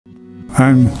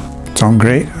I'm Tom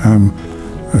Gray. I'm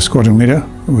a Squadron Leader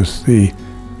with the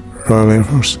Royal Air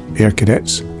Force Air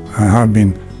Cadets. I have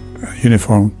been a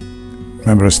uniformed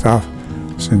member of staff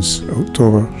since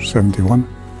October '71,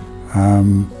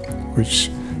 which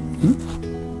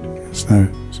is now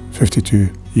 52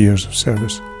 years of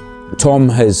service. Tom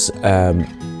has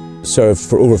served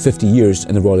for over 50 years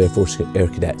in the Royal Air Force Air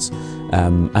Cadets,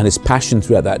 and his passion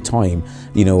throughout that time,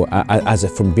 you know,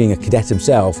 from being a cadet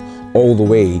himself all the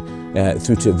way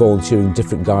through to volunteering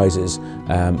different guises,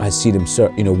 has seen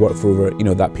him work for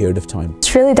over that period of time.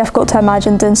 It's really difficult to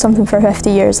imagine doing something for 50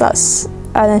 years. That's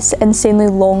an insanely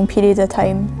long period of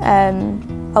time,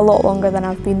 a lot longer than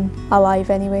I've been alive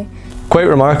anyway. Quite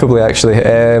remarkably actually,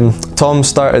 Tom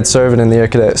started serving in the Air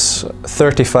Cadets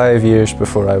 35 years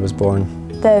before I was born.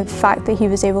 The fact that he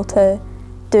was able to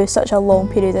do such a long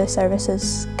period of service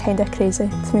is kind of crazy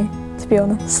to me, to be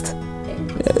honest.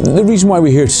 The reason why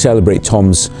we're here to celebrate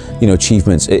Tom's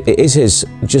achievements is his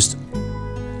just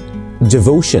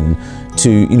devotion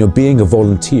to being a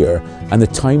volunteer and the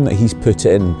time that he's put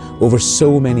in over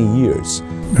so many years.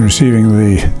 Receiving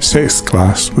the 6th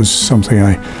class was something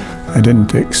I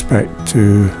didn't expect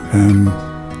to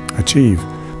achieve.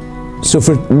 So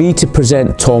for me to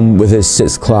present Tom with his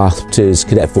 6th class to his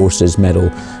Cadet Forces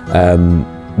Medal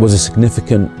was a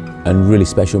significant and really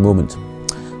special moment.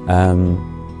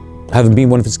 Having been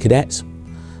one of his cadets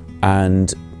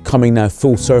and coming now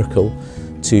full circle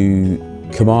to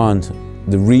command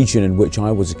the region in which I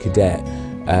was a cadet,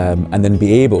 and then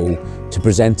be able to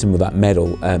present him with that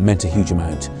medal meant a huge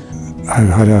amount. I've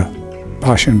had a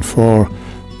passion for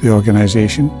the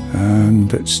organisation,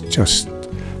 and it's just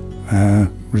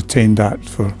retained that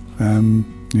for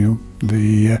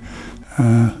the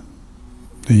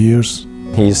years.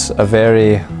 He's a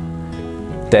very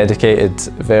dedicated,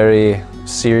 very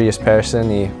serious person.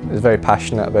 He is very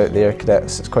passionate about the Air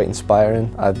Cadets. It's quite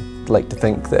inspiring. I'd like to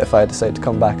think that if I decide to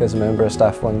come back as a member of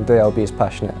staff one day, I'll be as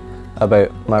passionate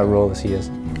about my role as he is.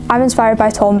 I'm inspired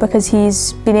by Tom because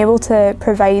he's been able to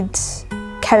provide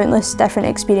countless different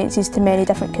experiences to many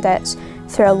different cadets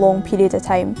through a long period of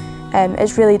time.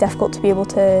 It's really difficult to be able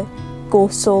to go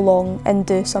so long and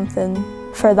do something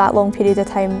for that long period of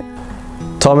time.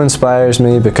 Tom inspires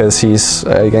me because he's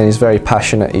very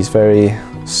passionate, he's very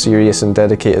serious and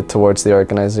dedicated towards the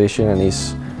organisation, and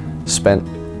he's spent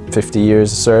 50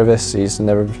 years of service. He's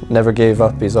never gave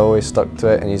up, he's always stuck to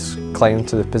it, and he's climbed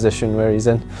to the position where he's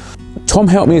in. Tom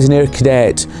helped me as an Air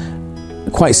Cadet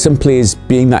quite simply as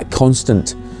being that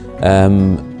constant,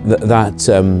 that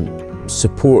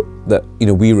support that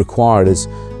we required as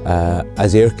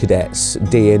Air Cadets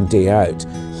day in, day out.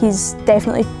 He's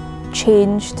definitely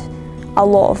changed a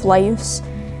lot of lives.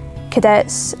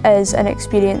 Cadets is an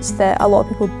experience that a lot of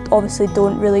people obviously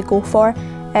don't really go for,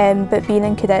 but being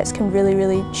in cadets can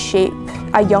really shape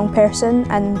a young person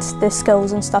and the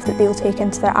skills and stuff that they'll take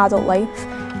into their adult life.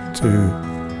 To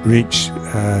reach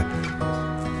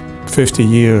 50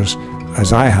 years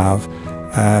as I have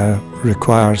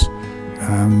requires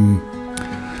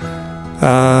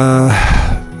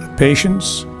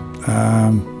patience,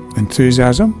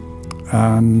 enthusiasm,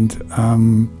 and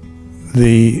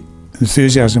the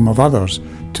enthusiasm of others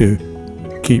to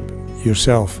keep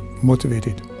yourself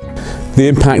motivated. The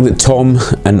impact that Tom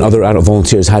and other adult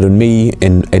volunteers had on me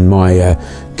in my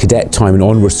cadet time and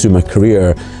onwards through my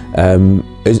career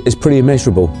is pretty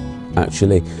immeasurable,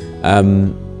 actually.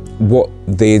 What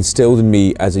they instilled in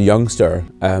me as a youngster,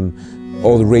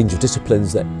 all the range of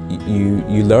disciplines that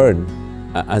you learn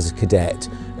as a cadet,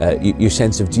 your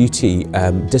sense of duty,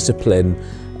 discipline,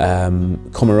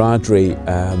 camaraderie,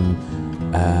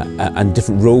 and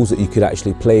different roles that you could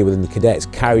actually play within the cadets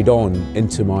carried on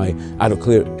into my adult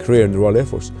career in the Royal Air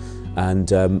Force, and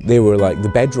they were like the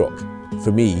bedrock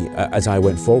for me as I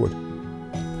went forward.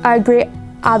 A great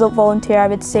adult volunteer, I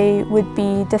would say, would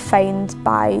be defined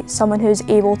by someone who's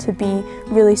able to be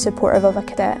really supportive of a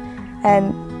cadet.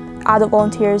 Adult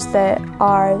volunteers that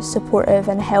are supportive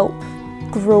and help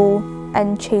grow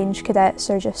and change cadets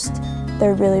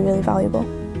they're really valuable.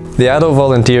 The adult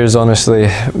volunteers honestly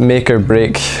make or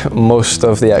break most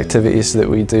of the activities that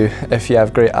we do. If you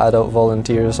have great adult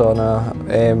volunteers on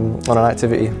an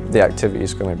activity, the activity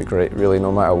is going to be great, really, no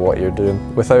matter what you're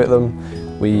doing. Without them,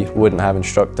 we wouldn't have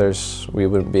instructors, we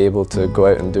wouldn't be able to go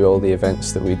out and do all the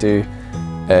events that we do,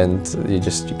 and you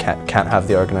can't have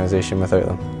the organisation without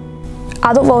them.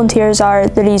 Adult volunteers are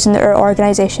the reason that our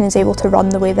organisation is able to run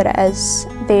the way that it is.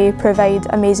 They provide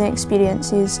amazing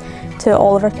experiences to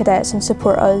all of our cadets and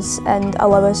support us and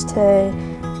allow us to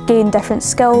gain different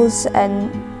skills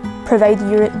and provide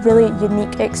really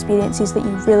unique experiences that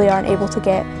you really aren't able to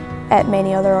get at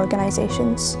many other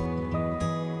organisations.